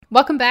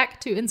Welcome back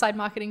to Inside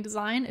Marketing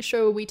Design, a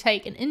show where we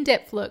take an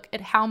in-depth look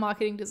at how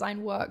marketing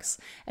design works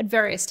at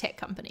various tech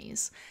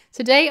companies.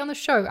 Today on the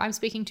show, I'm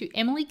speaking to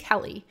Emily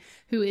Kelly,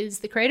 who is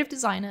the creative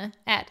designer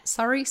at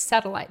Surrey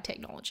Satellite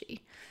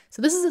Technology.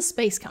 So this is a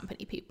space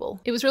company,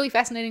 people. It was really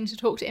fascinating to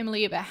talk to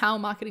Emily about how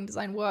marketing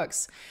design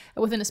works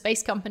within a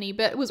space company,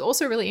 but it was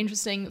also really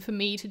interesting for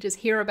me to just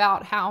hear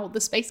about how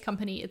the space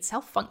company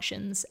itself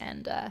functions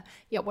and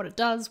what it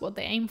does, what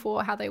they aim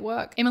for, how they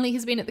work. Emily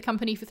has been at the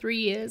company for 3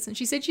 years, and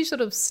she said she sort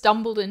of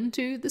stumbled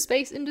into the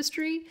space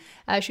industry.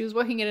 She was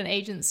working at an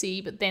agency,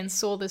 but then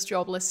saw this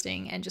job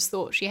listing and just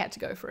thought she had to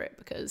go for it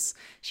because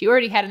she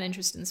already had an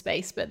interest in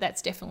space, but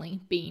that's definitely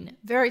been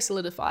very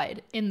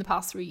solidified in the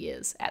past 3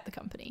 years at the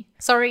company.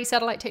 Surrey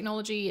Satellite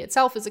Technology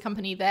itself is a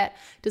company that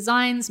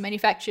designs,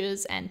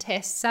 manufactures, and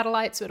tests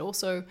satellites, but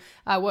also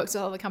works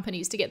with other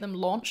companies to get them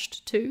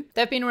launched too.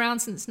 They've been around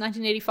since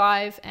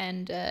 1985,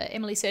 and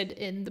Emily said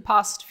in the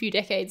past few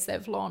decades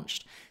they've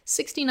launched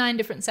 69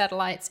 different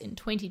satellites in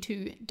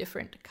 22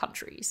 different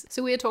countries.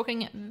 So we're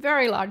talking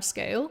very large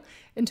scale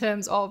in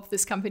terms of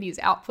this company's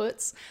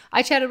outputs.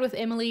 I chatted with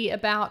Emily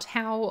about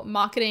how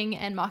marketing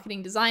and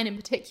marketing design in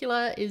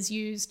particular is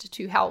used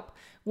to help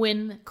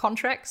win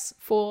contracts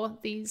for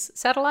these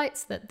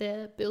satellites that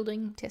they're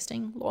building,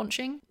 testing,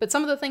 launching. But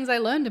some of the things I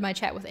learned in my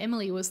chat with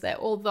Emily was that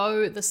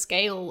although the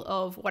scale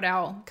of what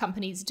our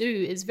companies do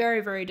is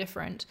very, very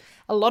different,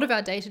 a lot of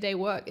our day-to-day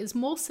work is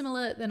more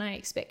similar than I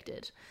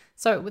expected.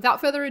 So without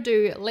further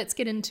ado, let's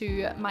get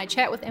into my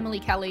chat with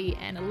Emily Kelly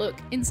and a look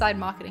inside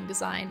marketing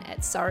design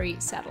at Surrey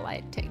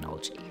Satellite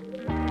Technology.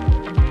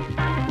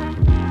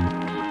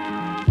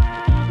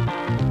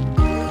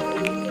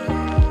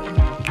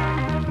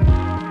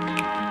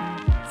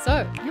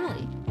 So,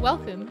 Emily,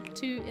 welcome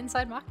to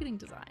Inside Marketing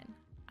Design.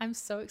 I'm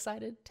so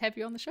excited to have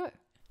you on the show.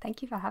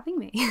 Thank you for having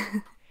me.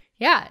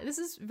 Yeah, this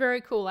is very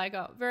cool. I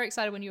got very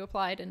excited when you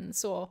applied and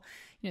saw,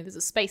 there's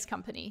a space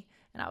company.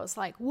 And I was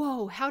like,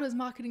 whoa, how does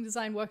marketing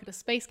design work at a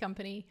space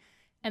company?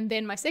 And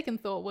then my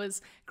second thought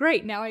was,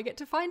 great, now I get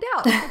to find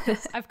out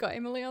because I've got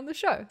Emily on the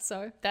show.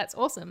 So that's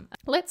awesome.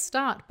 Let's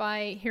start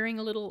by hearing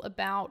a little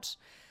about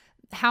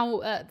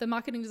how the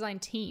marketing design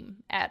team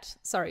at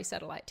Surrey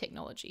Satellite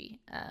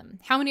Technology,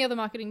 how many other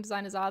marketing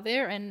designers are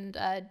there? And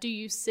do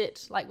you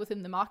sit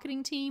within the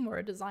marketing team or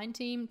a design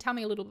team? Tell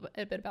me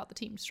a bit about the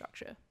team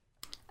structure.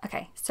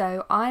 Okay,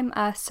 so I'm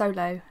a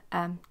solo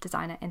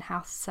designer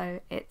in-house,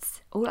 so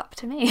it's all up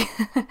to me.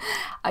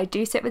 I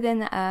do sit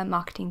within a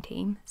marketing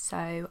team,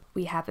 so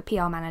we have a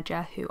PR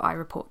manager who I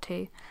report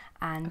to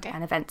and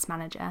an events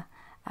manager.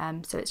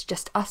 So it's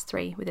just us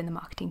three within the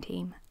marketing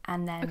team.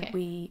 And then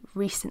we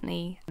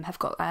recently have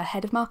got a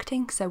head of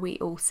marketing, so we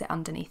all sit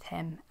underneath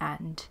him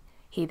and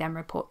he then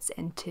reports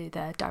into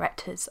the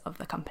directors of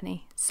the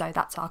company. So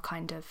that's our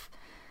kind of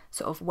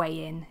sort of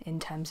weigh in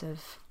terms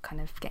of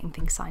kind of getting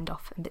things signed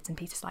off and bits and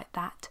pieces like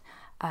that.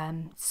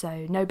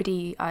 So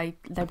nobody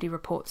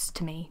reports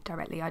to me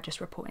directly. I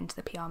just report into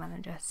the PR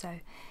manager. So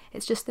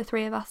it's just the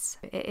three of us.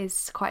 It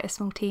is quite a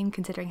small team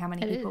considering how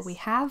many people we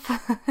have.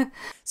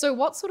 So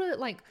what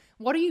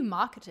are you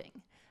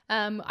marketing?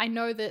 I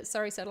know that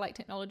Surrey Satellite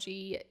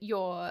Technology,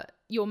 your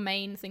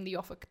main thing that you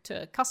offer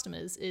to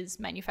customers is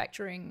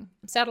manufacturing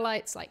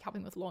satellites,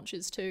 helping with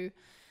launches too.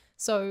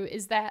 So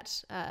is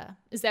that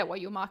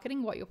what you're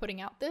marketing, what you're putting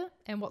out there,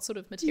 and what sort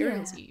of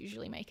materials are you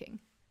usually making?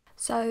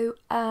 So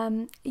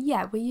we're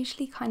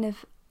usually kind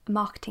of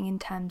marketing in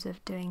terms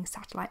of doing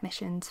satellite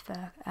missions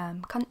for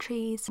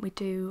countries. We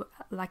do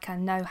a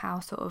know-how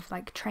sort of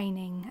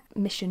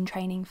mission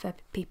training for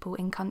people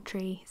in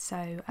country.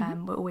 So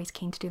we're always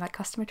keen to do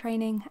customer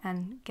training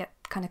and get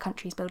kind of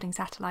countries building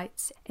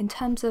satellites. In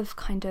terms of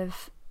kind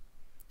of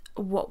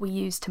what we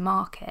use to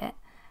market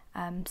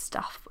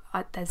stuff,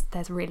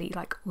 there's really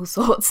all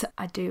sorts.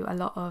 I do a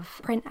lot of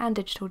print and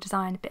digital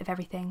design, a bit of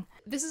everything.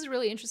 This is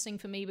really interesting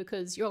for me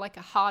because you're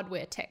a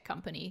hardware tech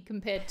company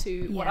compared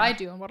to what I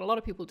do and what a lot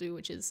of people do,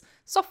 which is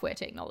software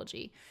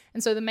technology.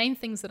 And so the main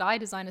things that I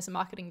design as a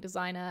marketing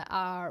designer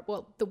are,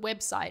 the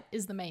website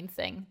is the main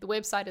thing. The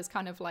website is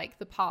kind of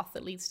the path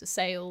that leads to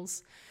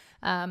sales.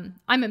 I'm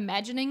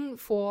imagining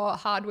for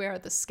hardware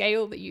at the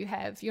scale that you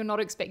have, you're not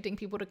expecting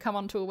people to come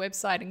onto a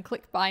website and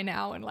click buy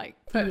now and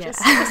purchase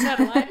a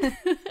satellite.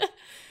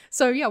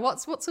 So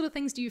what sort of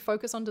things do you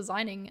focus on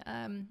designing?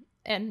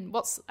 And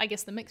what's, I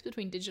guess, the mix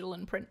between digital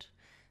and print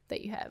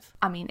that you have?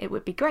 I mean, it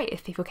would be great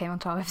if people came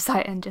onto our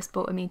website and just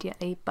bought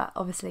immediately, but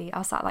obviously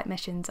our satellite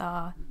missions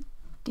are,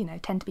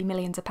 tend to be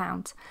millions of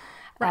pounds.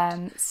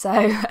 Right.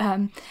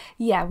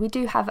 We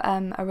do have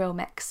a real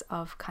mix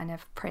of kind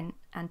of print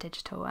and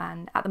digital,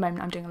 and at the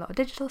moment I'm doing a lot of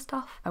digital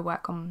stuff. I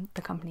work on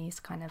the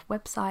company's kind of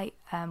website,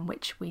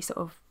 which we sort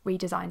of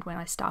redesigned when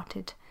I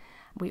started.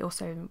 We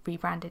also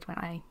rebranded when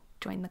I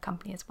joined the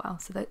company as well,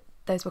 so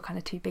those were kind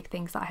of two big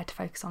things that I had to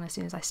focus on as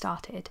soon as I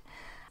started.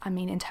 I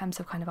mean, in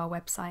terms of kind of our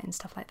website and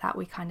stuff like that,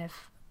 we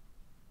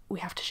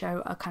have to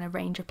show a kind of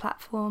range of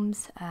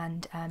platforms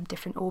and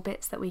different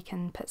orbits that we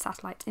can put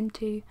satellites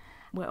into.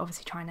 We're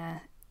obviously trying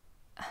to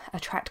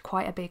attract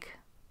quite a big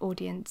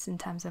audience in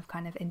terms of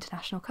kind of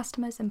international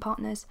customers and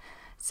partners.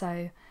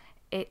 So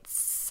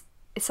it's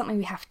something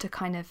we have to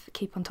kind of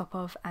keep on top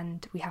of,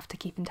 and we have to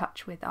keep in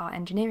touch with our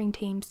engineering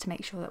teams to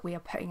make sure that we are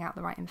putting out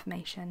the right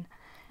information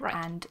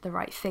and the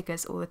right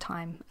figures all the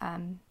time.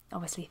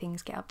 Obviously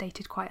things get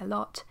updated quite a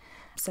lot,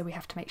 so we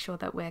have to make sure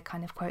that we're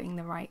kind of quoting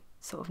the right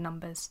sort of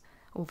numbers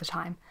all the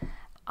time.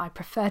 I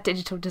prefer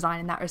digital design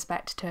in that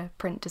respect to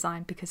print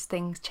design because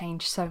things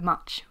change so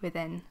much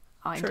within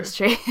our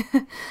industry.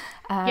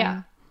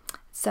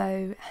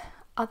 So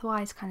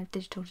otherwise, kind of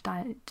digital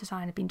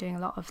design, I've been doing a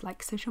lot of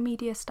like social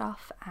media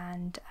stuff,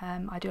 and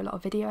I do a lot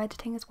of video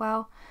editing as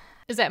well.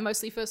 Is that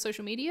mostly for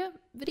social media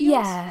videos?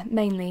 Yeah,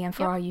 mainly, and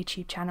for our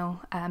YouTube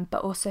channel,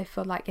 but also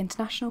for like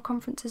international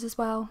conferences as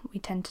well. We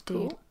tend to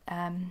do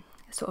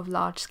sort of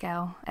large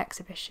scale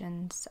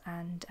exhibitions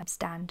and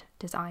stand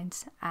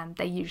designs, and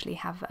they usually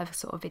have a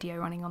sort of video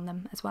running on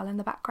them as well in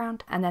the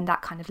background, and then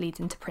that kind of leads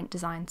into print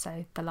design,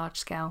 so the large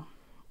scale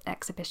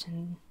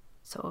exhibition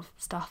sort of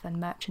stuff and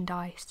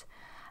merchandise.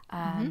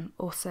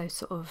 Also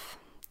sort of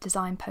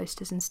design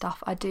posters and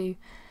stuff.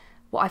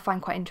 What I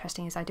find quite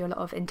interesting is I do a lot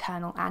of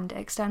internal and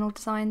external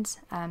designs.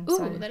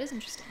 That is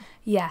interesting.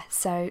 Yeah,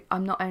 so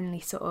I'm not only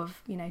sort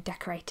of,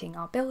 decorating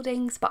our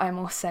buildings, but I'm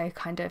also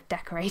kind of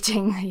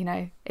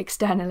decorating,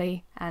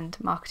 externally and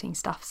marketing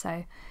stuff.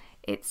 So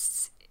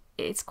it's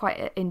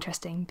quite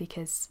interesting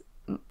because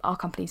our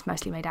company's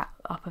mostly made up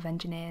of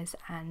engineers,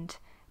 and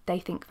they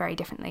think very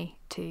differently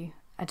to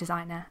a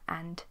designer,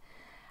 and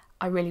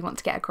I really want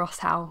to get across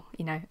how,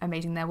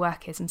 amazing their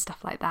work is and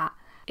stuff like that.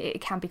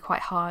 It can be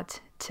quite hard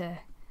to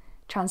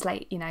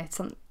translate,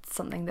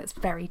 something that's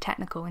very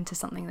technical into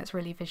something that's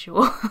really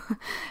visual.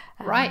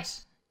 Right.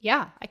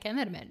 Yeah, I can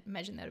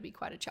imagine that would be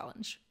quite a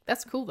challenge.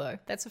 That's cool though.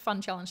 That's a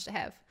fun challenge to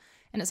have.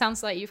 And it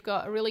sounds like you've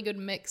got a really good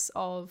mix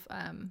of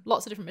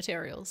lots of different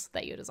materials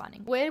that you're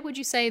designing. Where would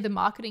you say the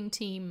marketing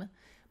team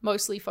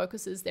mostly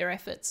focuses their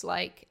efforts?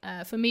 Like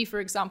for me, for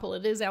example,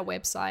 it is our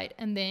website,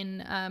 and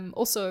then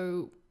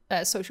also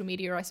social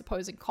media, I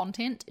suppose, and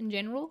content in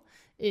general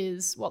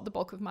is what the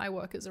bulk of my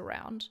work is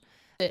around.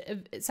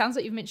 It sounds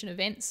like you've mentioned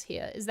events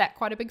here. Is that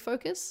quite a big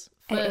focus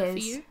for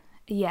you?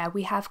 Yeah,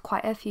 we have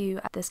quite a few.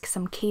 There's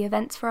some key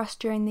events for us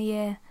during the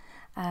year.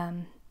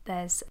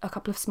 There's a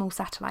couple of small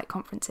satellite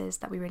conferences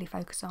that we really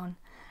focus on.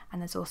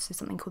 And there's also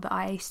something called the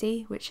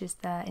IAC, which is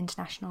the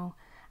International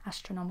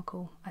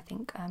Astronomical,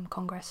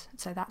 Congress.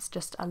 So that's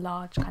just a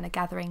large kind of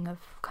gathering of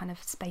kind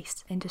of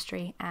space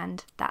industry.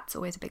 And that's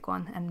always a big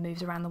one and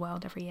moves around the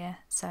world every year.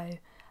 So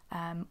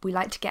we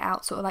like to get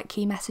out sort of like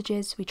key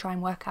messages. We try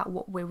and work out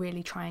what we're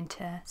really trying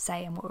to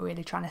say and what we're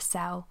really trying to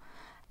sell.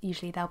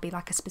 Usually there'll be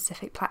like a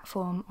specific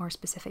platform or a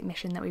specific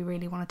mission that we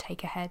really want to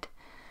take ahead,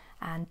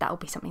 and that'll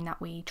be something that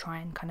we try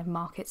and kind of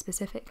market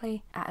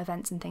specifically. At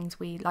events and things,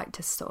 we like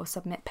to sort of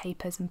submit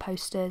papers and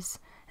posters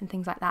and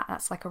things like that.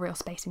 That's like a real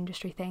space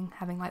industry thing,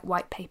 having like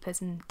white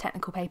papers and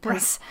technical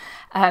papers.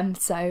 Right.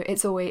 So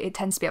it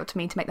tends to be up to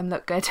me to make them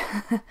look good.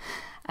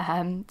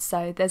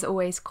 So there's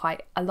always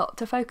quite a lot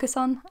to focus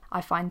on.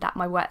 I find that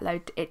my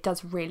workload, it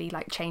does really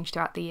like change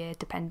throughout the year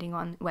depending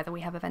on whether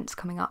we have events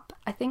coming up.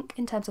 I think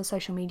in terms of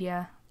social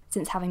media,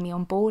 since having me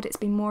on board, it's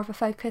been more of a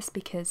focus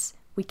because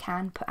we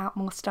can put out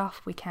more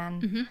stuff.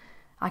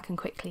 I can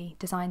quickly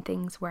design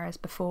things, whereas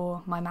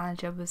before my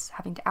manager was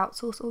having to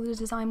outsource all the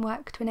design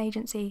work to an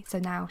agency. So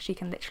now she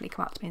can literally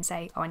come up to me and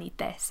say, oh, I need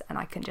this, and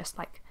I can just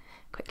like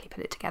quickly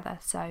put it together.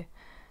 So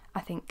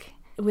I think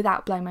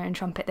without blowing my own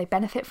trumpet, they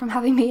benefit from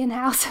having me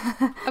in-house.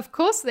 Of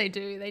course they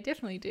do. They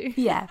definitely do.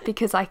 Yeah,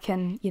 because I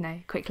can,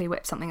 quickly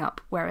whip something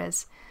up,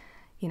 whereas,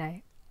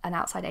 an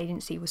outside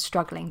agency was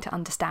struggling to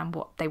understand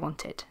what they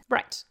wanted.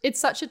 Right. It's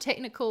such a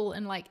technical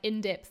and like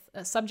in-depth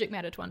subject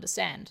matter to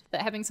understand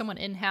that having someone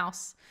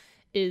in-house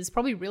is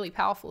probably really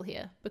powerful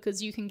here,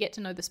 because you can get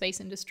to know the space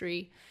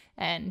industry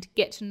and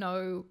get to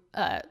know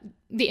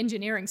the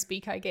engineering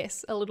speak, I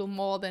guess, a little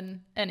more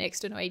than an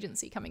external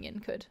agency coming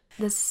in could.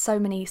 There's so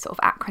many sort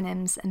of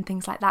acronyms and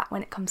things like that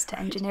when it comes to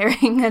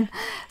engineering and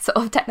sort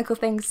of technical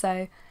things.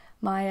 So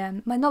my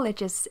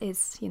knowledge is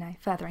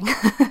furthering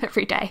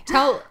every day.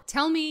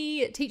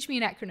 Teach me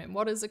an acronym.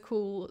 What is a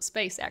cool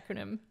space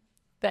acronym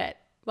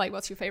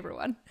what's your favorite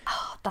one?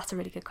 Oh, that's a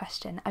really good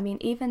question. I mean,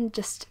 even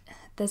just,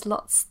 there's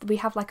lots, we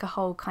have like a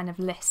whole kind of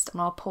list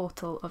on our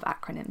portal of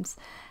acronyms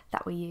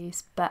that we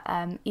use, but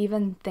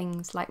even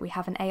things like we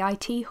have an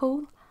AIT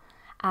hall,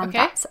 and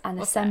that's an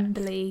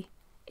assembly,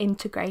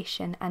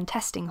 integration and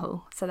testing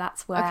hall. So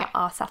that's where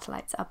our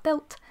satellites are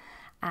built.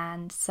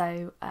 And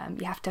so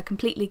you have to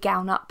completely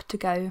gown up to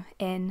go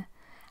in.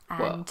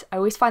 And I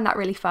always find that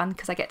really fun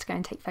because I get to go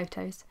and take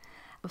photos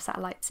of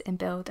satellites in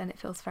build, and it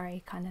feels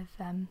very kind of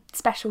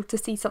special to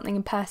see something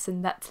in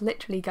person that's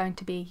literally going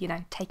to be,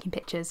 taking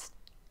pictures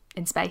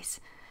in space.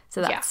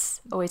 So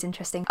that's always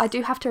interesting. I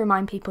do have to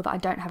remind people that I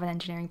don't have an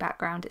engineering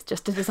background. It's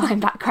just a design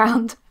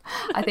background.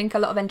 I think a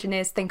lot of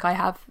engineers think I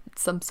have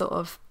some sort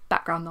of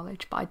background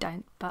knowledge, but I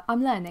don't. But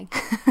I'm learning.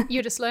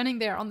 You're just learning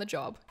there on the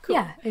job. Cool.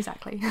 Yeah,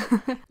 exactly.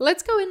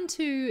 Let's go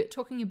into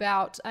talking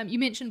about, you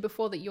mentioned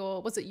before that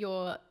your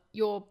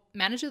your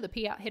manager, the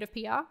PR head of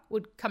PR,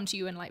 would come to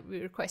you and like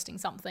be requesting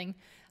something.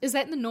 Is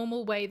that the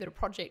normal way that a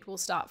project will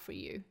start for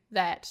you?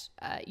 That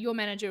your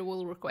manager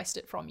will request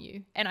it from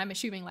you, and I'm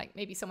assuming like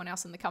maybe someone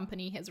else in the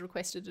company has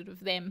requested it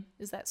of them.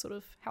 Is that sort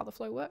of how the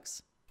flow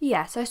works?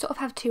 Yeah, so I sort of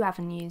have two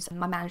avenues.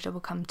 My manager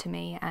will come to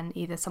me and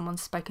either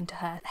someone's spoken to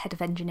her head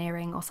of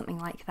engineering or something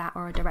like that,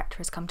 or a director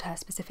has come to her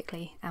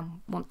specifically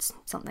and wants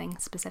something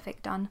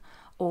specific done,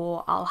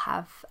 or I'll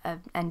have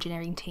an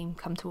engineering team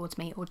come towards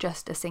me, or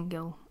just a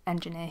single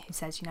engineer who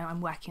says, I'm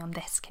working on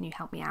this, can you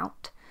help me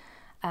out?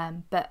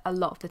 But a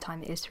lot of the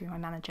time it is through my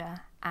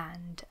manager,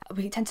 and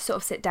we tend to sort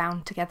of sit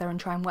down together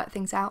and try and work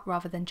things out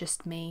rather than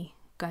just me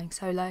going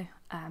solo.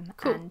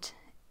 Cool. And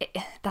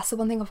that's the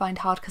one thing I find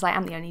hard, because I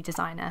am the only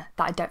designer,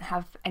 that I don't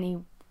have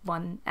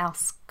anyone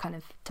else kind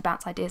of to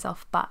bounce ideas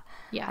off. But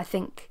yeah, I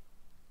think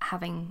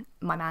having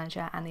my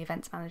manager and the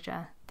events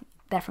manager,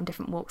 they're from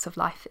different walks of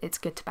life, it's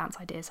good to bounce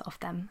ideas off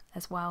them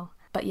as well.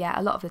 But yeah,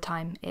 a lot of the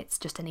time it's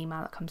just an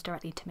email that comes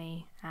directly to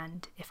me,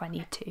 and if I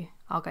need to,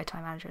 I'll go to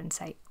my manager and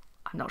say,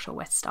 I'm not sure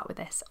where to start with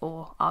this,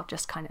 or I'll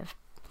just kind of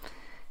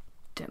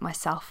do it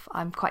myself.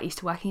 I'm quite used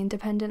to working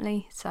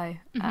independently, so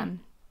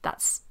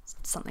that's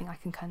something I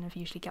can kind of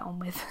usually get on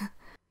with.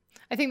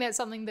 I think that's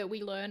something that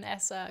we learn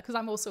as because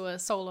I'm also a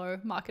solo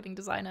marketing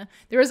designer.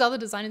 There is other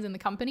designers in the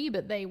company,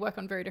 but they work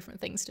on very different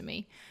things to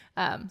me.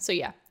 So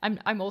yeah,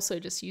 I'm also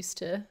just used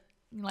to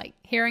like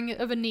hearing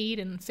of a need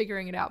and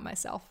figuring it out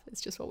myself.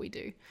 It's just what we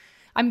do.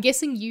 I'm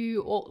guessing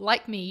you, or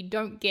like me,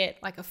 don't get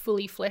like a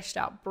fully fleshed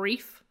out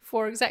brief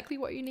for exactly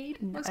what you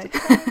need most of the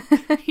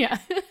time. Yeah,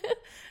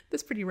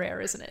 that's pretty rare,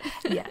 isn't it?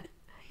 Yeah.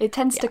 It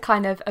tends to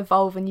kind of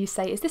evolve, and you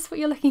say, is this what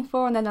you're looking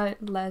for? And then I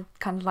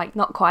kind of like,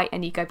 not quite,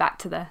 and you go back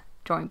to the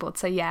drawing board.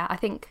 So yeah, I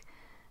think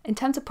in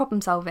terms of problem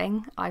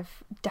solving, I'm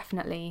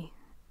definitely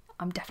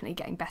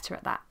getting better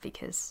at that,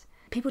 because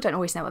people don't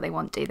always know what they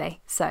want, do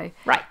they? So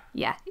right.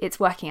 Yeah, it's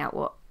working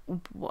out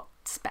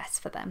what's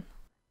best for them.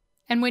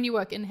 And when you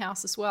work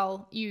in-house as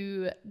well,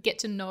 you get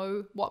to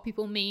know what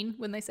people mean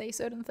when they say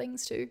certain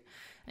things too.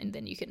 And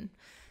then you can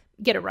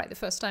get it right the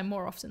first time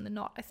more often than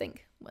not, I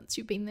think, once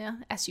you've been there,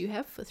 as you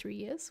have for 3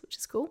 years, which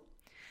is cool.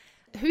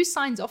 Who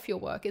signs off your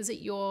work? Is it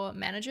your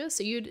manager?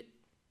 So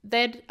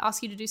they'd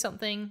ask you to do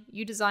something,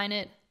 you design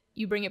it,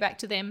 you bring it back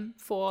to them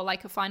for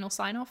like a final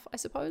sign-off, I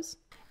suppose?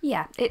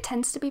 Yeah, it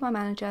tends to be my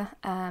manager,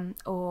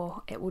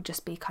 or it will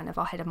just be kind of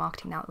our head of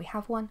marketing now that we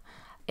have one.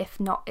 If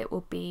not, it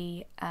will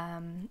be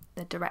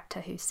the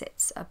director who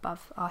sits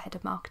above our head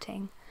of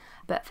marketing.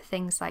 But for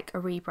things like a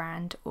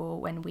rebrand,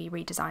 or when we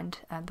redesigned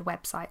the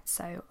website,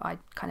 so I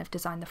kind of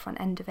designed the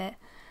front end of it,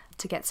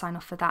 to get sign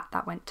off for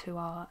that went to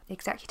our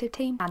executive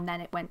team, and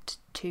then it went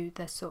to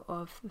the sort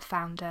of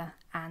founder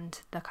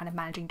and the kind of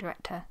managing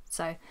director.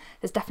 So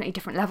there's definitely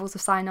different levels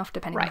of sign off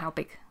depending on how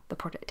big the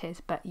project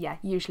is. But yeah,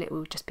 usually it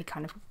will just be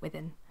kind of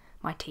within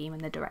my team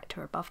and the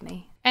director above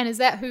me. And is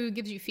that who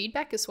gives you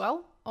feedback as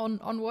well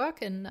on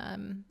work?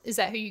 And is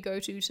that who you go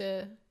to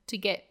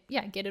get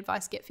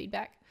advice, get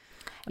feedback?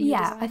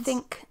 Yeah, I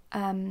think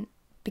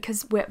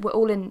because we're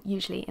all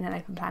usually in an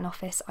open plan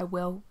office, I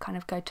will kind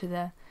of go to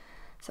the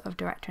sort of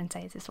director and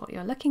say, is this what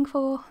you're looking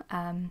for?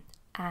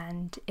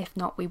 And if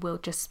not, we will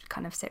just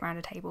kind of sit around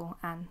a table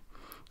and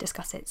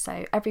discuss it.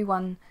 So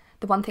the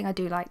one thing I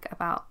do like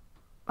about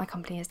my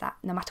company is that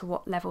no matter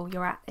what level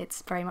you're at,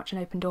 it's very much an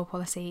open door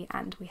policy,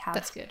 and we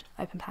have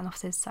open plan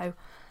offices. So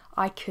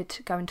I could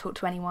go and talk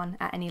to anyone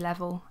at any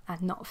level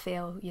and not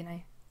feel,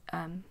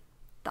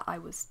 that I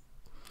was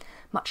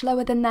much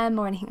lower than them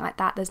or anything like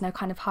that. There's no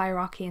kind of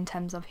hierarchy in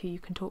terms of who you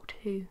can talk to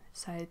who.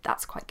 So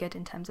that's quite good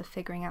in terms of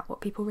figuring out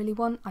what people really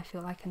want. I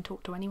feel I can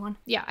talk to anyone.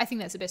 Yeah, I think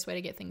that's the best way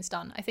to get things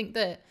done. I think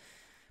that,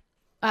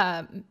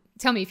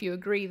 tell me if you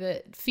agree,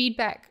 that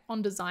feedback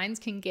on designs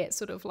can get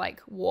sort of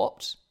like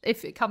warped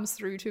if it comes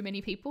through too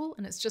many people.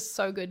 And it's just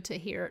so good to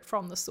hear it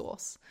from the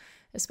source,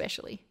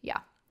 especially. Yeah.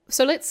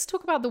 So let's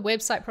talk about the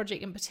website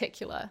project in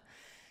particular.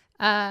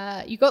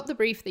 You got the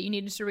brief that you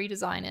needed to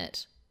redesign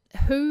it.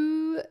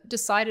 Who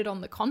decided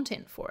on the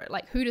content for it?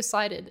 Like, who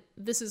decided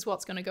this is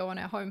what's going to go on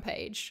our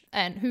homepage,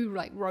 and who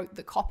like wrote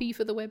the copy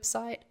for the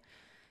website?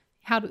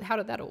 How did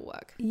that all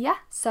work? Yeah,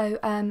 so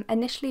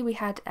initially we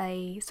had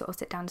a sort of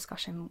sit-down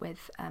discussion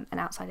with an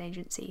outside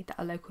agency that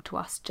are local to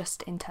us,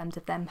 just in terms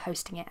of them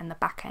hosting it and the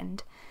back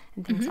end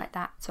and things like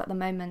that. So at the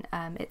moment,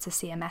 it's a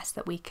CMS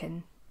that we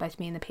can, both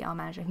me and the PR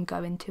manager, can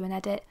go into and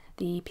edit.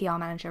 The PR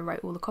manager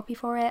wrote all the copy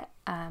for it.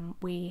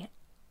 We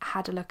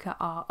had a look at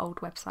our old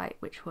website,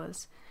 which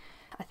was,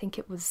 I think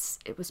it was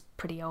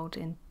pretty old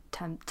in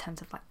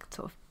terms of like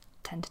sort of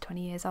 10 to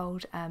 20 years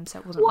old, so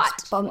it wasn't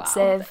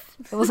responsive.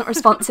 Wow. It wasn't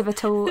responsive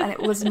at all, and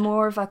it was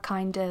more of a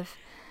kind of,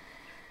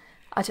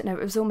 I don't know,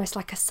 it was almost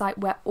like a site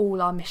where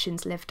all our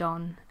missions lived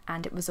on,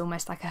 and it was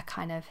almost like a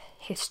kind of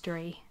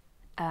history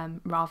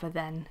rather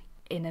than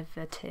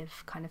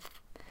innovative kind of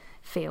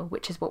feel,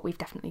 which is what we've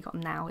definitely got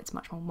now. It's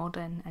much more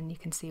modern, and you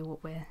can see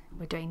what we're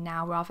doing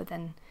now, rather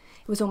than,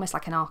 it was almost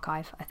like an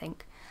archive, I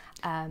think.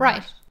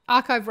 Right.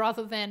 Archive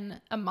rather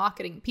than a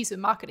piece of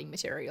marketing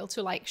material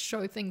to like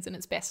show things in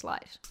its best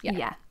light.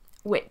 Yeah.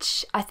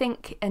 which I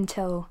think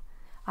until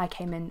I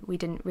came in, we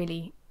didn't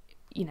really,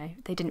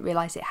 they didn't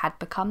realise it had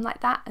become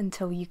like that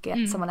until you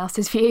get someone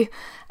else's view.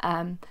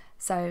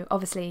 So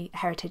obviously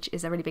heritage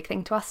is a really big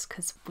thing to us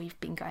because we've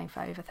been going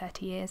for over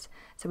 30 years.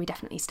 So we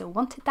definitely still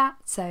wanted that.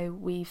 So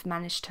we've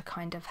managed to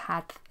kind of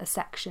had a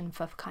section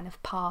for kind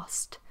of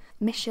past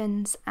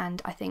missions.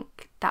 And I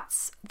think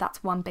that's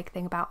one big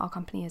thing about our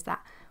company, is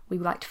that we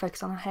would like to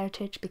focus on our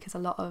heritage, because a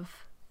lot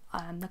of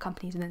the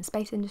companies within the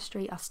space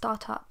industry are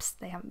startups.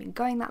 They haven't been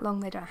going that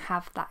long. They don't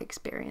have that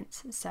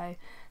experience. So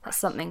that's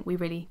something we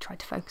really try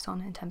to focus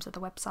on in terms of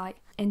the website.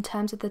 In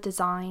terms of the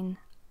design,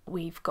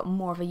 we've got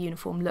more of a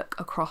uniform look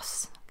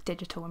across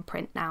digital and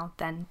print now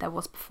than there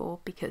was before,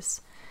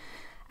 because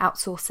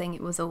outsourcing,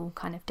 it was all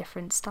kind of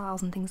different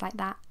styles and things like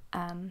that.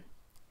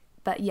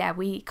 But yeah,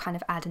 we kind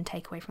of add and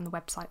take away from the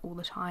website all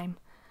the time.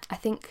 I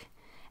think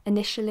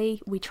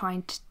initially we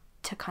tried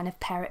to kind of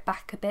pare it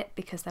back a bit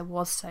because there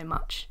was so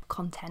much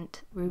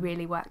content. We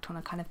really worked on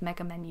a kind of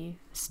mega menu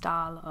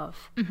style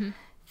of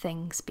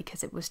things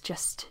because it was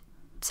just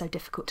so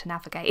difficult to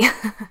navigate.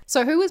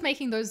 So who was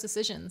making those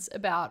decisions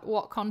about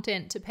what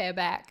content to pare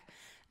back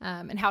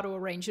and how to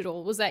arrange it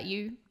all? Was that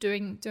you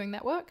doing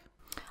that work?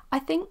 I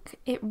think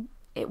it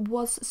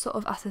was sort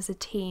of us as a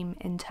team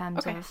in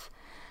terms of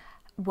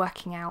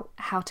working out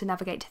how to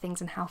navigate to things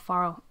and how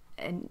far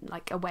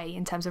away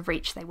in terms of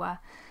reach they were.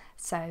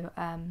 So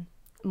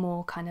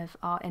more kind of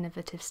our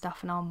innovative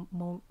stuff and our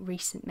more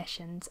recent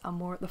missions are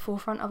more at the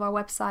forefront of our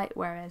website,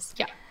 whereas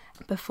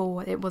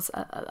before it was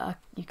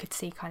you could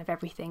see kind of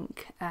everything,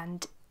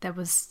 and there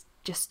was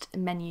just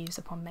menus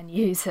upon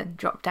menus and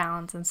drop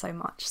downs and so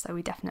much. So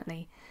we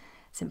definitely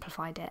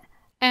simplified it.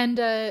 And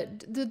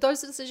did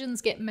those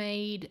decisions get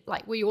made,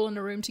 like, were you all in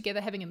a room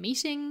together having a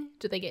meeting?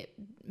 Do they get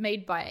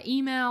made via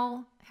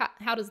email?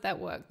 How does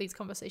that work, these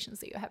conversations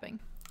that you're having?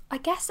 I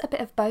guess a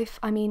bit of both.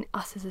 I mean,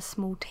 us as a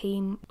small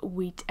team,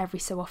 we'd every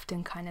so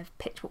often kind of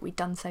pitch what we'd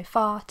done so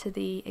far to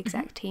the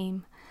exec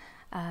team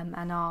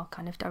and our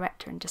kind of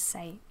director, and just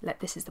say, look,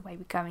 this is the way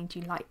we're going. Do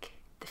you like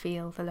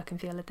the look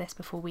and feel of this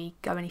before we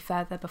go any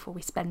further, before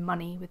we spend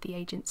money with the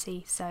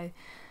agency? So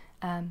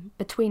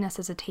between us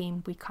as a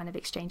team, we kind of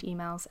exchange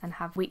emails and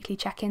have weekly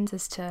check-ins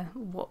as to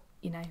what,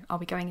 are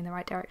we going in the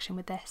right direction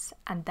with this?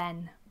 And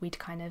then we'd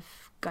kind of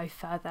go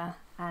further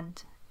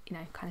and,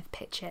 kind of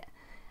pitch it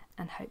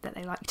and hope that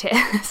they liked it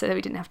so that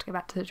we didn't have to go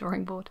back to the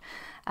drawing board.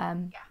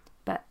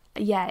 But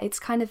yeah, it's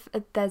kind of,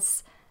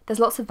 there's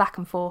lots of back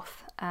and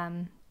forth,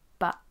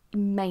 but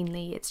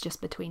mainly it's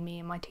just between me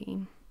and my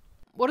team.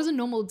 What does a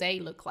normal day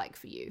look like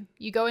for you?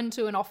 You go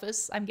into an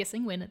office, I'm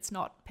guessing, when it's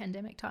not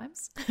pandemic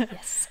times.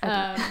 Yes,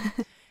 I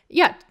do.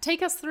 Yeah,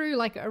 take us through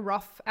like a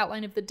rough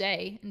outline of the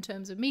day in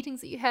terms of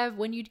meetings that you have,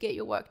 when you'd get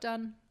your work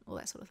done, all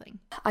that sort of thing.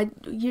 I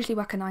usually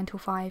work a 9 till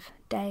 5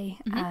 day.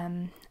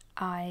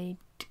 I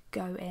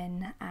go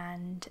in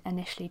and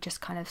initially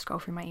just kind of scroll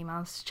through my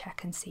emails,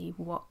 check and see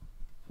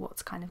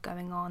what's kind of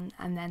going on,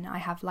 and then I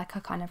have like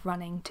a kind of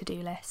running to-do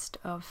list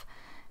of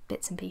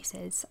bits and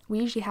pieces. We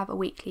usually have a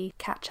weekly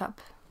catch-up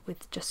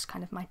with just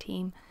kind of my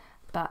team,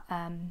 but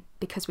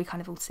because we kind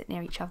of all sit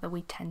near each other,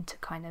 we tend to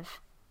kind of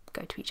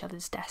go to each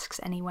other's desks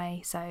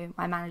anyway. So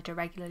my manager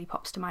regularly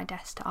pops to my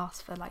desk to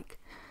ask for like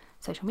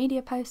social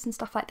media posts and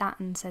stuff like that,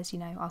 and says,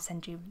 I'll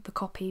send you the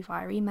copy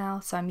via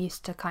email. So I'm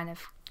used to kind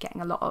of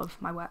getting a lot of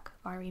my work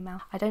via email.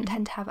 I don't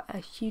tend to have a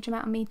huge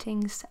amount of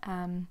meetings,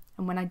 and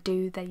when I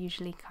do, they're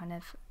usually kind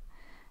of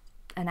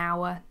an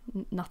hour,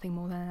 nothing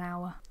more than an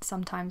hour.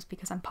 Sometimes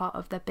because I'm part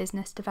of the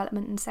business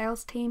development and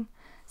sales team,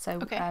 so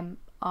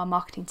our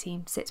marketing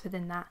team sits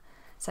within that.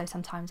 So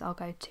sometimes I'll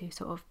go to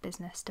sort of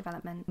business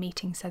development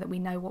meetings so that we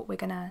know what we're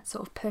going to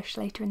sort of push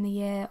later in the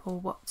year, or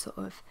what sort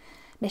of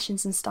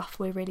missions and stuff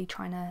we're really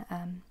trying to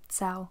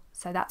sell.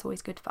 So that's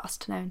always good for us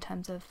to know in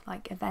terms of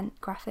like event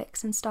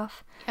graphics and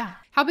stuff. Yeah.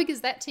 How big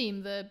is that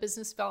team, the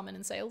business development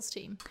and sales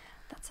team?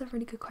 That's a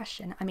really good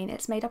question. I mean,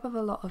 it's made up of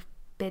a lot of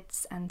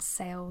bids and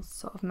sales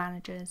sort of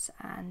managers,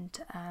 and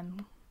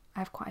I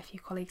have quite a few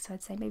colleagues, so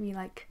I'd say maybe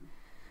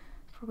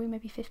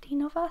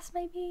 15 of us,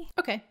 maybe.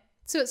 Okay.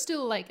 So it's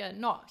still like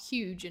not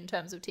huge in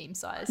terms of team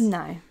size.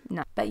 No.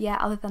 But yeah,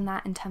 other than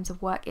that, in terms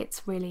of work,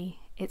 it's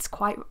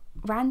quite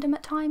random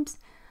at times.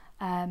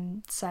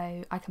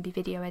 So I can be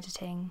video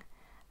editing,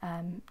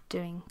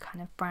 doing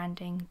kind of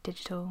branding,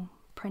 digital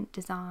print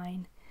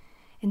design,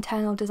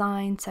 internal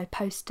design, so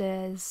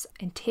posters,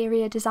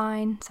 interior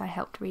design. So I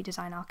helped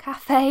redesign our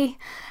cafe.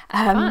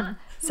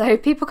 So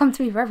people come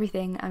to me for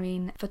everything. I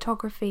mean,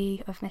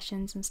 photography of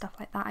missions and stuff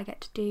like that I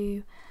get to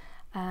do.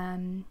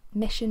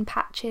 Mission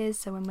patches,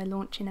 so when we're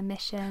launching a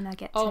mission, I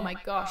get to my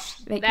gosh,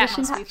 make that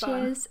mission must be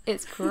fun. patches.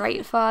 It's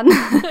great fun.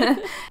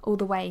 All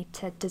the way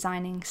to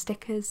designing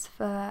stickers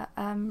for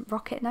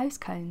rocket nose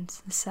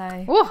cones.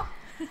 So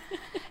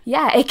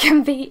yeah, it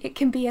can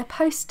be a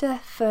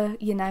poster for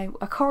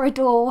a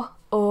corridor,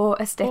 or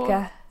a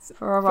sticker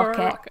for a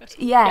rocket.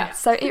 Yeah,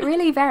 so it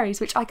really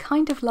varies, which I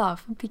kind of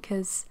love,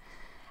 because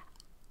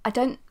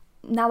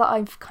now that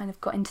I've kind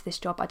of got into this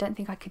job, I don't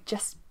think I could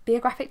just be a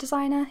graphic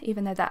designer,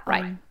 even though that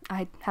Right.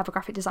 I have a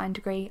graphic design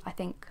degree. I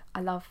think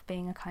I love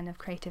being a kind of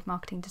creative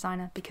marketing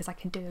designer because I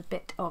can do a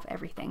bit of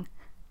everything.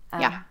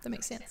 Yeah, that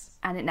makes sense.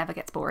 And it never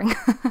gets boring.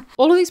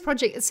 All of these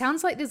projects, it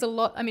sounds like there's a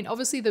lot. I mean,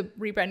 obviously the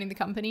rebranding the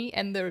company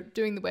and the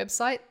doing the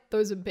website,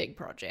 those are big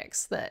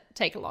projects that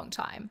take a long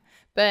time.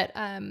 But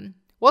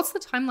what's the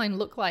timeline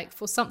look like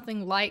for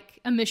something like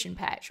a mission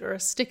patch or a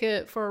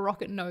sticker for a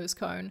rocket nose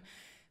cone?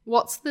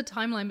 What's the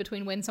timeline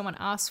between when someone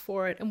asks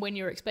for it and when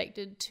you're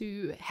expected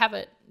to have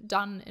it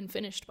done and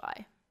finished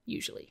by,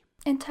 usually?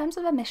 In terms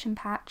of a mission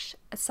patch,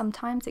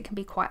 sometimes it can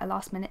be quite a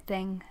last minute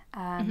thing,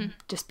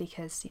 just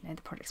because,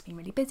 the project's been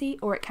really busy,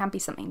 or it can be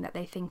something that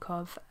they think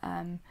of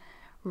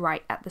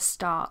right at the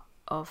start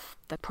of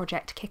the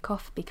project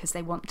kickoff because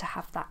they want to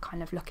have that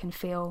kind of look and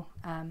feel.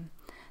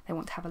 They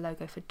want to have a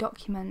logo for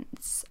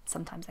documents.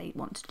 Sometimes they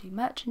want to do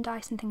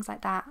merchandise and things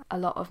like that. A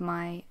lot of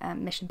my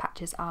mission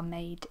patches are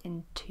made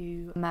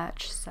into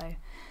merch, so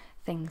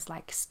things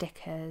like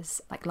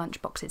stickers, like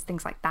lunch boxes,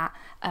 things like that,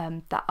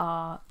 that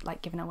are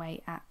like given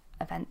away at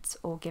events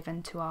or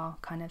given to our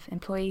kind of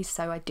employees.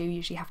 So I do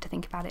usually have to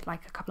think about it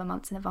like a couple of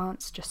months in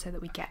advance just so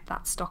that we get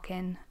that stock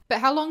in.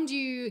 But how long do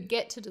you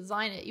get to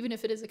design it, even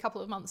if it is a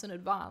couple of months in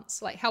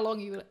advance? Like how long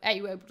are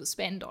you able to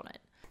spend on it?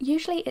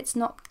 Usually it's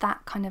not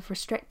that kind of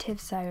restrictive,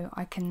 so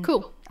I can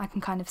Cool. I can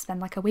kind of spend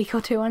like a week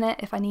or two on it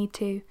if I need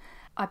to.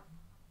 I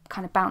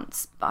kind of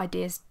bounce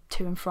ideas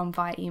to and from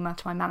via email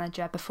to my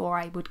manager before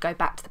I would go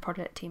back to the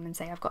project team and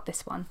say I've got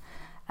this one.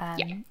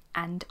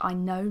 And I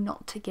know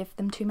not to give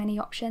them too many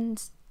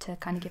options, to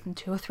kind of give them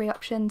 2 or 3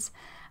 options,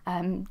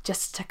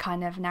 just to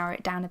kind of narrow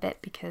it down a bit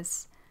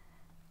because,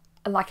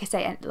 like I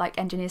say, like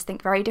engineers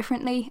think very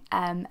differently,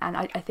 and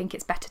I think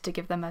it's better to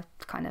give them a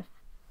kind of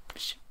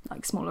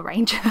like smaller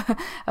range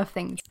of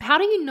things. How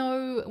do you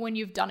know when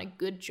you've done a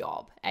good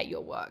job at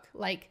your work?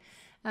 Like,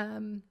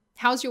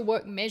 how's your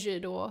work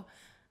measured? Or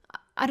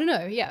I don't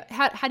know. Yeah.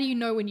 How do you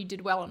know when you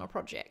did well on a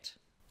project?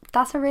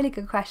 That's a really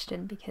good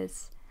question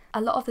because a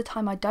lot of the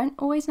time I don't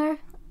always know,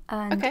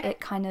 and Okay.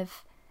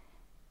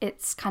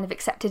 it's kind of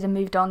accepted and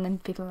moved on,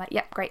 and people are like,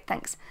 yep, great,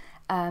 thanks.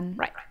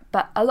 Right.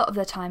 But a lot of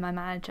the time my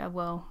manager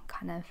will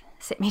kind of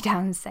sit me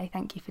down and say,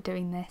 thank you for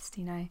doing this.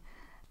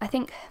 I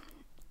think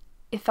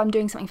if I'm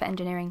doing something for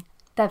engineering,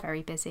 they're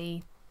very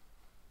busy.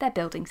 They're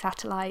building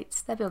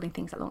satellites, they're building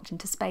things that launch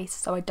into space,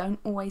 so I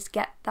don't always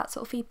get that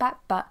sort of feedback,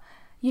 but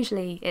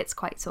usually it's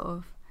quite sort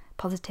of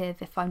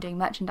positive. If I'm doing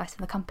merchandise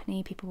for the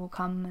company, people will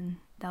come and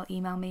they'll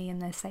email me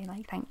and they'll say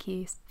like thank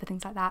you for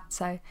things like that.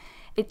 So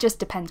it just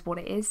depends what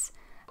it is,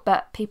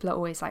 but people are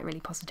always like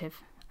really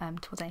positive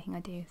towards anything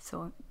I do.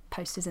 So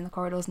posters in the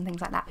corridors and things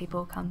like that,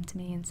 people come to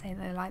me and say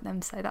they like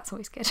them, so that's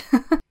always good.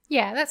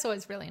 Yeah, that's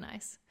always really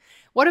nice.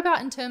 What about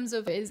in terms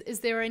of,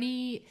 is there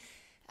any,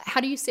 how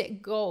do you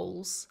set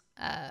goals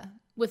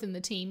within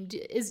the team? Do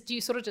you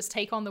sort of just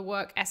take on the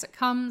work as it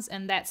comes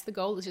and that's the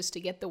goal, is just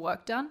to get the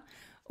work done?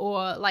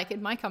 Or like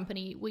in my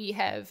company, we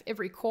have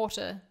every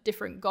quarter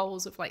different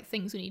goals of like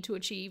things we need to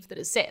achieve that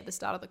is set at the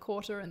start of the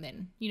quarter. And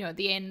then, at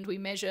the end, we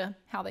measure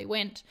how they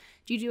went.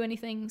 Do you do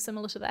anything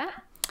similar to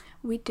that?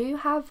 We do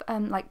have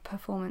like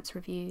performance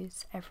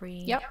reviews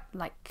every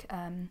like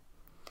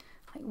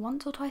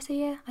once or twice a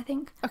year, I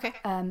think. Okay.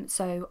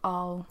 So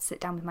I'll sit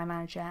down with my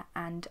manager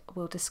and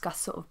we'll discuss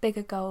sort of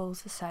bigger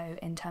goals. So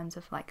in terms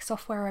of like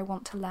software I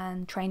want to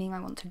learn, training I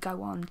want to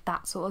go on,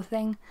 that sort of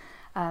thing.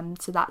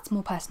 So that's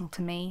more personal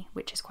to me,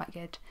 which is quite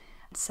good.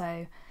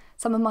 So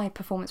some of my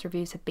performance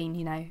reviews have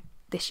been,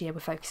 this year we're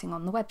focusing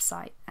on the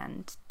website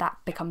and that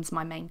becomes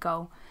my main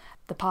goal.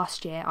 The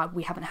past year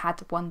we haven't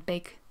had one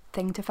big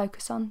thing to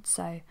focus on.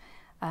 So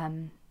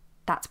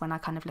that's when I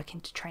kind of look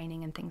into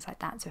training and things like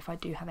that. So if I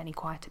do have any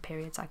quieter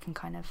periods, I can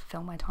kind of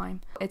fill my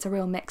time. It's a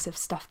real mix of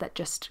stuff that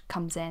just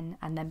comes in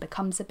and then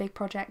becomes a big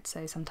project.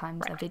 So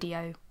sometimes a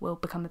video will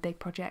become a big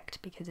project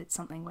because it's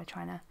something we're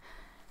trying to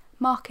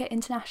market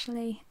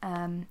internationally,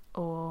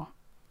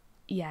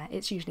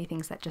 it's usually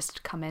things that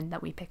just come in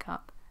that we pick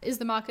up. Is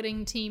the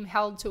marketing team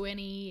held to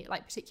any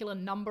like particular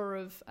number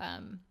of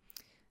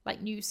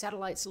like new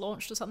satellites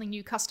launched or something,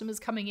 new customers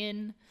coming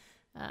in?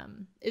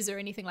 Is there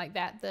anything like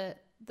that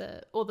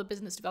the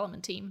business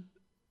development team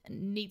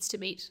needs to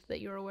meet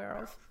that you're aware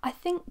of? I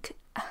think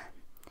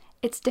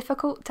it's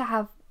difficult to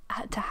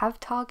have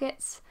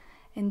targets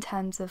in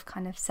terms of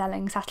kind of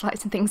selling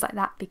satellites and things like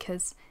that,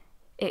 because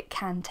it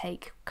can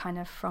take kind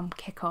of from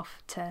kickoff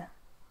to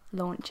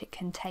launch, it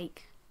can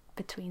take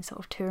between sort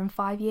of 2 and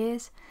 5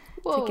 years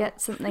to get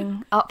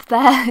something up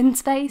there in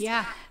space.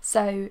 Yeah.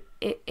 So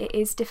it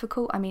is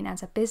difficult. I mean,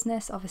 as a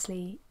business,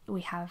 obviously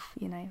we have,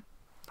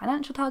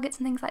 financial targets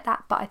and things like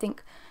that, but I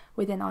think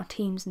within our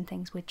teams and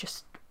things,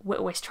 we're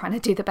always trying to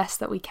do the best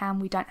that we can.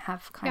 We don't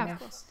have kind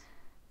of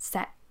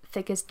set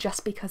figures,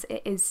 just because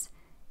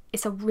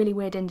it's a really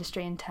weird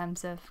industry in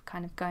terms of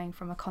kind of going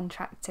from a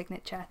contract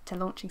signature to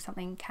launching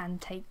something can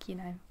take,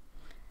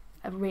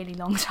 a really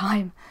long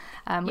time,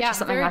 which Yeah, is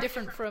something very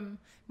different from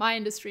my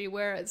industry,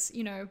 where it's,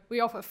 we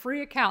offer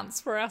free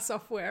accounts for our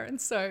software, and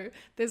so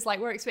there's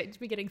like, we're expected to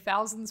be getting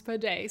thousands per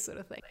day sort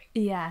of thing.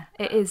 Yeah,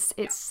 it is.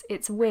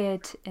 It's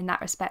weird in that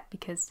respect,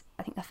 because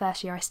I think the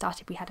first year I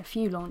started, we had a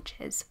few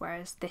launches,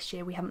 whereas this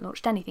year we haven't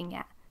launched anything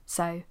yet.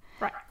 So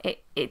right.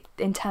 it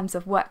in terms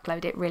of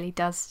workload, it really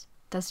does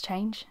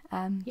change.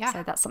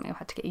 So that's something I've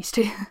had to get used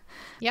to.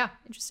 Yeah,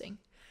 interesting.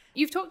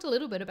 You've talked a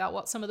little bit about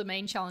what some of the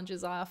main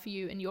challenges are for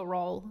you in your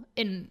role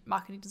in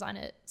marketing design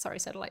at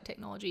Satellite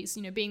Technologies,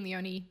 being the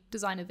only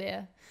designer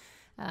there.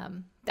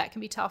 That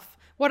can be tough.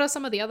 What are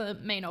some of the other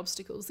main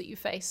obstacles that you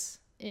face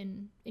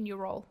in your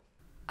role?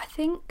 I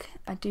think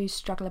I do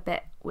struggle a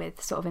bit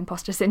with sort of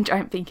imposter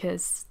syndrome,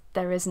 because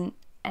there isn't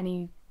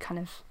any kind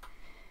of,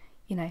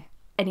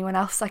 anyone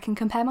else I can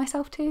compare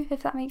myself to,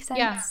 if that makes sense.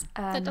 Yeah,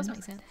 that does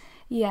make sense.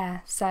 Yeah,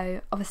 so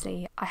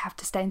obviously I have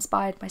to stay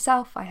inspired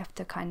myself. I have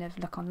to kind of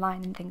look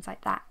online and things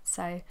like that.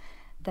 So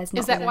there's not.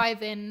 Is that why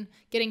then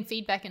getting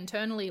feedback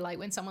internally, like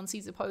when someone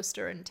sees a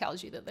poster and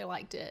tells you that they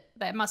liked it,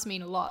 that must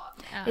mean a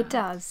lot? It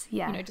does,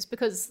 yeah. Just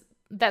because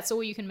that's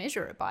all you can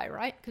measure it by,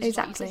 right? Because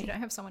exactly. You don't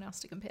have someone else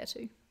to compare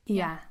to.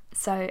 Yeah,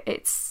 so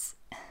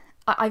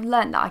I've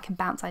learned that I can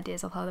bounce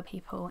ideas off other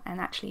people, and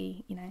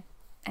actually,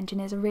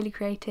 engineers are really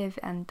creative,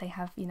 and they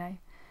have,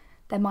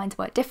 their minds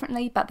work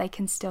differently, but they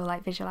can still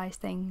like visualize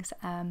things.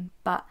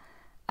 But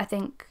I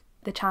think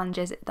the challenge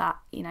is that,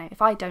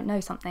 if I don't know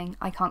something,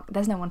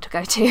 there's no one to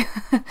go to.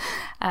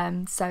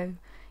 So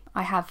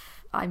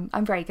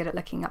I'm very good at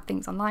looking up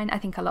things online. I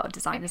think a lot of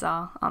designers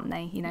are, aren't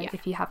they?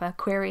 If you have a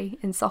query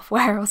in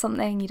software or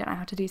something, you don't know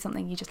how to do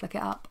something, you just look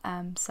it up.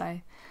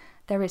 So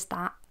there is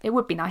that. It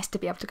would be nice to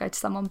be able to go to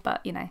someone,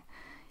 but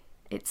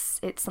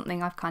it's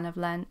something I've kind of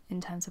learned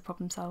in terms of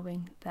problem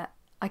solving, that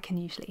I can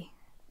usually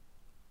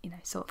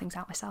sort things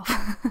out myself.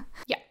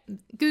 Yeah,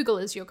 Google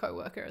is your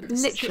coworker.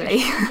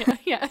 Literally.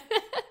 Yeah.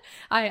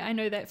 I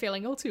know that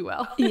feeling all too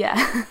well.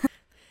 Yeah.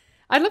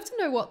 I'd love to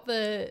know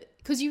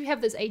because you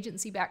have this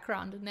agency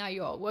background and now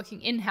you're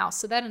working in-house,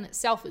 so that in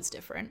itself is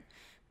different.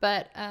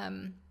 But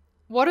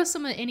what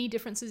are any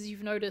differences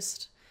you've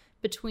noticed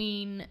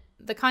between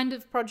the kind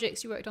of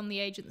projects you worked on the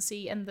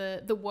agency and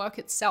the work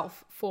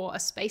itself for a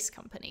space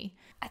company?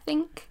 I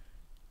think,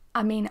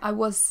 I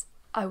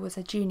was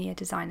a junior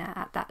designer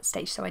at that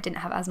stage, so I didn't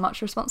have as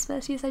much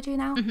responsibility as I do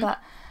now. Mm-hmm. But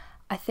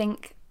I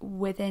think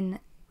within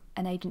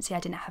an agency, I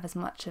didn't have as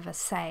much of a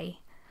say,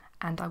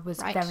 and I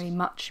was very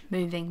much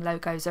moving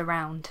logos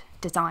around,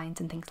 designs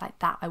and things like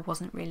that. I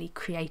wasn't really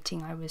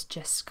creating, I was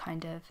just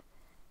kind of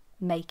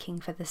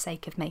making for the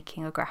sake of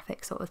making a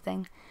graphic sort of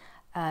thing.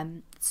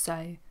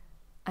 So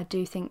I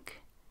do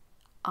think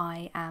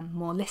I am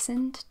more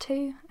listened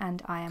to,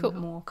 and I am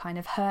more kind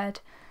of heard.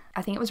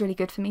 I think it was really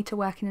good for me to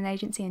work in an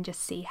agency and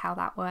just see how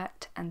that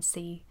worked, and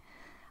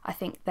I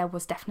think there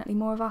was definitely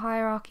more of a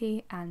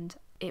hierarchy, and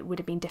it would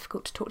have been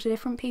difficult to talk to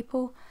different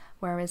people,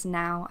 whereas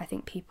now I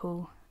think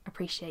people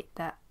appreciate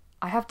that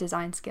I have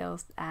design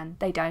skills and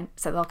they don't,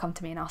 so they'll come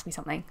to me and ask me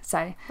something.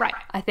 So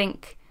I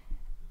think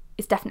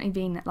it's definitely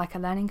been like a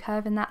learning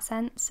curve in that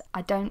sense.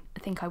 I don't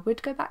think I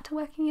would go back to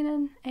working in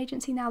an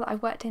agency now that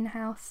I've worked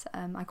in-house.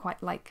 I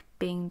quite like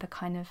being the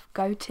kind of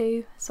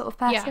go-to sort of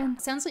person. Yeah,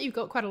 it sounds like you've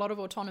got quite a lot of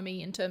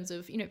autonomy in terms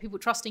of, people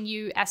trusting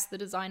you as the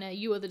designer.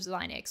 You are the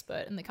design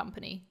expert in the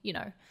company,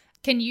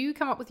 Can you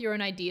come up with your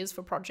own ideas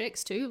for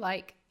projects too?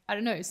 Like, I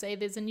don't know, say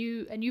there's a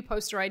new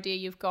poster idea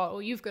you've got,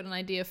 or you've got an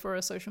idea for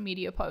a social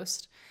media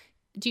post.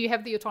 Do you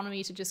have the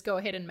autonomy to just go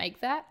ahead and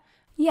make that?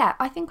 Yeah,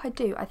 I think I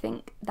do. I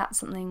think that's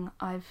something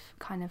I've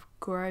kind of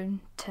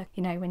grown to,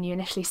 when you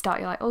initially start,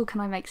 you're like, oh,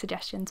 can I make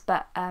suggestions?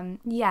 But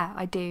yeah,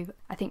 I do.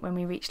 I think when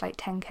we reached like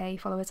 10k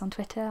followers on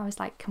Twitter, I was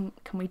like, can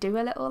we do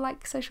a little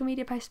like social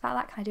media post about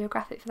that? Can I do a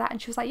graphic for that?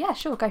 And she was like, yeah,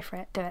 sure, go for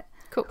it, do it.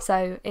 Cool.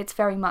 So it's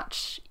very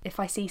much, if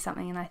I see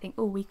something and I think,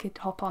 oh, we could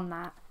hop on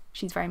that,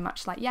 she's very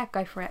much like, yeah,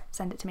 go for it,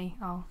 send it to me,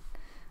 I'll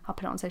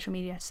put it on social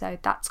media. So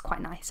that's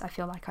quite nice. I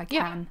feel like I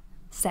can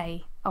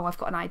say, oh, I've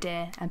got an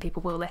idea, and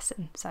people will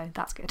listen, so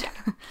that's good.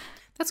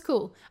 That's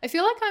cool. I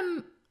feel like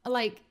I'm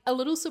like a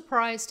little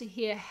surprised to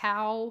hear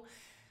how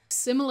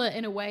similar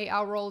in a way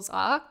our roles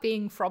are,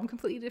 being from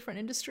completely different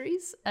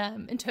industries,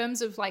 in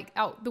terms of like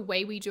the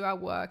way we do our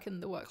work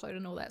and the workload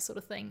and all that sort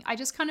of thing. I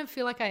just kind of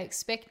feel like I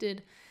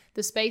expected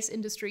the space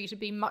industry to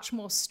be much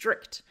more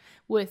strict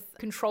with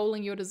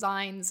controlling your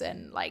designs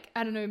and like,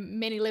 I don't know,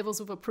 many levels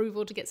of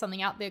approval to get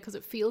something out there, because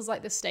it feels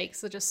like the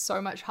stakes are just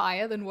so much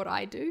higher than what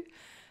I do.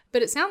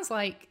 But it sounds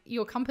like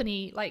your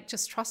company like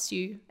just trusts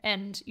you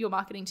and your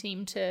marketing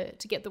team to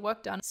get the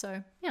work done.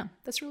 So yeah,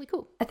 that's really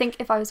cool. I think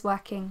if I was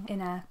working in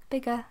a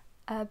bigger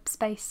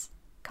space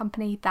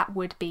company, that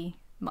would be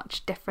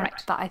much different.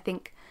 Right. But I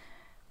think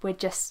we're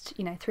just,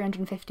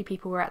 350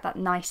 people, we're at that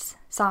nice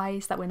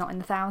size that we're not in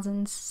the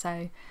thousands.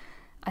 So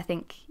I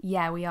think,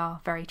 yeah, we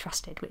are very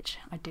trusted, which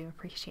I do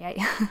appreciate.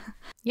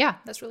 Yeah,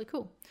 that's really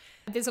cool.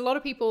 There's a lot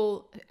of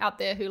people out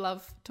there who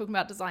love talking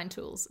about design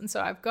tools, and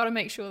so I've got to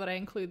make sure that I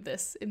include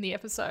this in the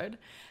episode.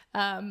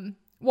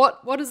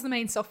 What is the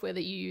main software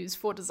that you use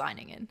for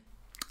designing in?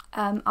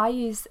 I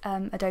use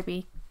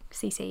Adobe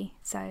CC,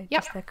 so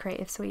just the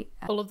Creative Suite.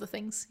 All of the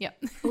things, yep.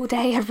 All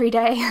day, every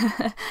day,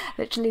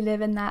 literally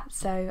live in that.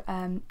 So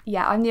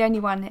yeah, I'm the only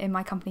one in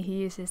my company who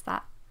uses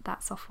that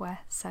software.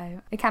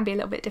 So it can be a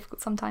little bit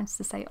difficult sometimes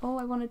to say, oh,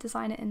 I want to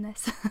design it in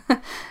this,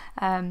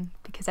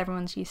 because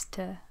everyone's used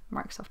to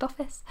Microsoft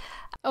Office.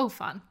 Oh,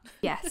 fun.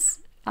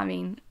 Yes, I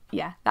mean,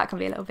 yeah, that can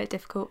be a little bit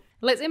difficult.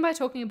 Let's end by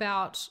talking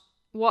about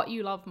what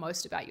you love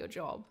most about your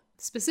job.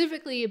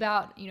 Specifically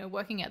about,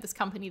 working at this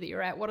company that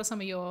you're at. What are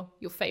some of your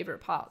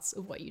favorite parts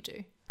of what you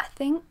do? I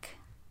think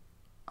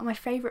my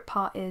favorite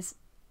part is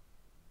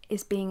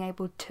being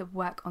able to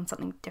work on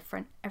something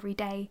different every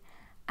day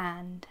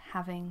and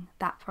having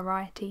that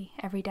variety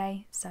every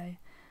day. So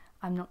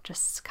I'm not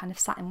just kind of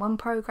sat in one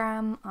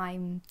program.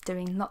 I'm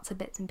doing lots of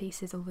bits and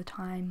pieces all the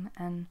time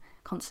and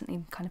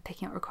constantly kind of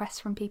picking up requests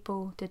from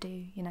people to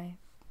do,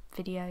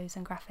 videos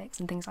and graphics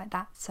and things like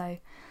that. So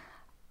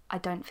I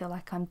don't feel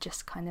like I'm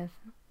just kind of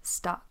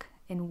stuck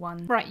in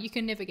one. Right, you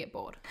can never get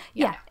bored.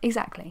 Yeah,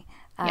 exactly.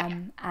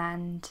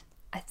 And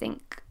I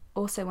think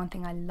also one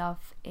thing I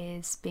love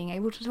is being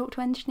able to talk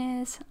to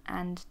engineers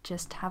and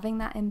just having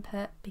that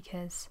input,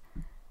 because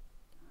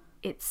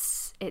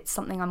it's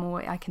something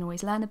I can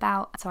always learn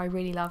about. So I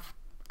really love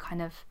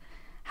kind of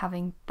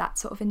having that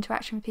sort of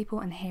interaction with people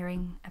and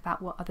hearing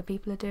about what other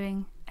people are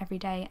doing every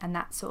day, and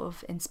that sort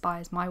of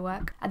inspires my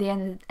work. At the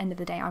end of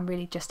the day, I'm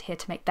really just here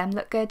to make them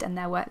look good and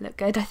their work look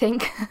good, I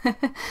think.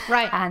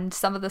 Right. And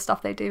some of the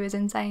stuff they do is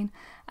insane.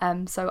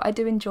 So I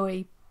do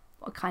enjoy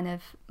kind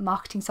of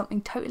marketing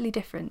something totally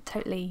different,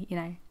 totally,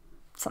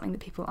 something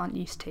that people aren't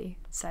used to.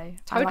 So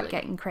Totally. I like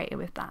getting creative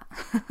with that.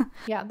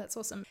 Yeah, that's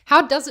awesome.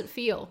 How does it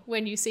feel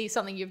when you see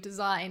something you've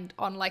designed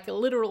on like a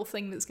literal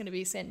thing that's going to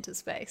be sent to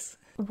space?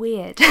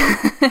 Weird,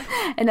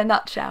 in a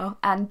nutshell.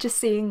 And just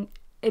seeing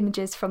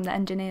images from the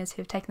engineers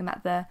who've taken them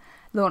at the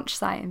launch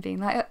site and being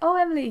like, oh,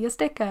 Emily, your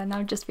sticker. And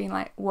I'm just being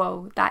like,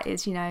 whoa, that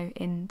is,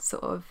 in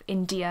sort of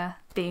India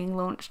being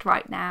launched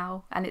right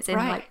now. And it's in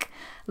like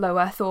low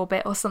Earth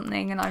orbit or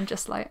something. And I'm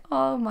just like,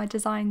 oh, my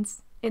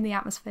design's in the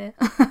atmosphere.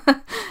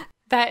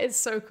 That is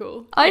so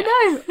cool. I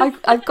know.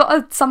 I've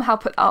got to somehow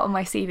put that on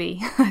my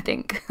CV, I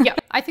think. Yeah,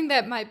 I think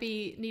that might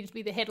need to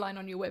be the headline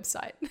on your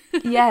website.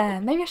 Yeah,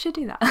 maybe I should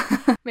do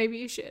that. Maybe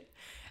you should.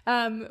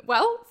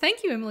 Well,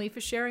 thank you, Emily,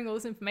 for sharing all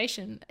this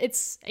information.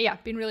 It's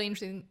been really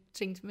interesting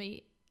to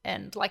me.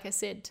 And like I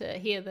said, to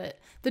hear that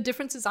the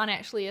differences aren't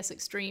actually as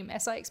extreme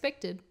as I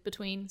expected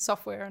between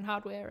software and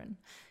hardware and,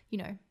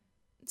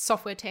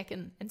 software tech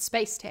and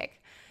space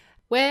tech.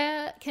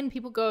 Where can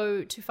people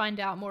go to find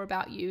out more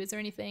about you? Is there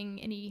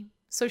any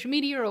social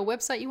media or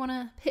website you want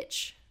to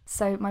pitch?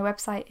 So my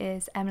website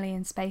is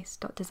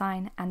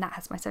emilyinspace.design, and that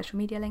has my social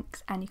media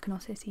links, and you can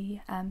also see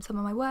some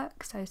of my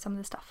work, so some of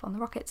the stuff on the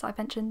rockets I've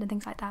mentioned and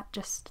things like that,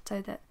 just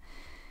so that,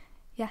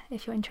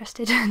 if you're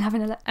interested in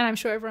having a look. And I'm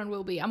sure everyone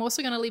will be. I'm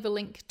also going to leave a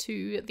link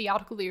to the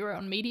article that you wrote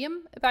on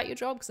Medium about your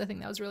job, because I think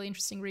that was a really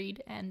interesting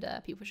read, and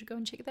people should go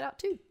and check that out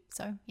too.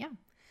 So yeah.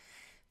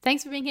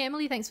 Thanks for being here,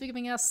 Emily. Thanks for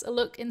giving us a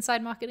look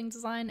inside marketing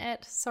design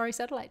at Surrey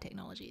Satellite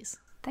Technologies.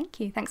 Thank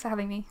you. Thanks for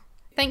having me.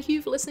 Thank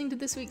you for listening to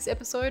this week's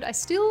episode. I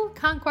still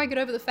can't quite get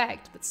over the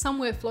fact that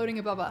somewhere floating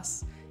above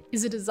us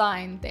is a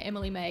design that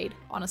Emily made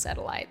on a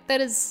satellite.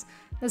 That's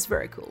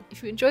very cool.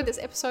 If you enjoyed this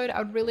episode, I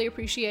would really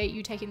appreciate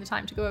you taking the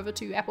time to go over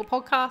to Apple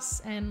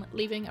Podcasts and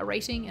leaving a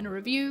rating and a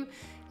review.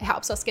 It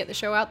helps us get the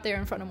show out there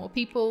in front of more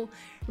people.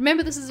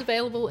 Remember, this is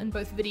available in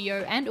both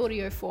video and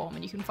audio form,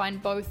 and you can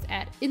find both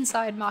at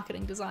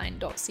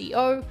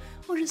insidemarketingdesign.co,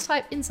 or just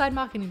type Inside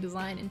Marketing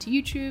Design into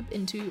YouTube,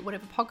 into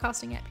whatever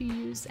podcasting app you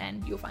use,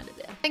 and you'll find it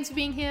there. Thanks for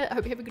being here. I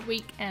hope you have a good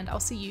week, and I'll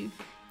see you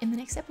in the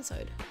next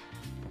episode.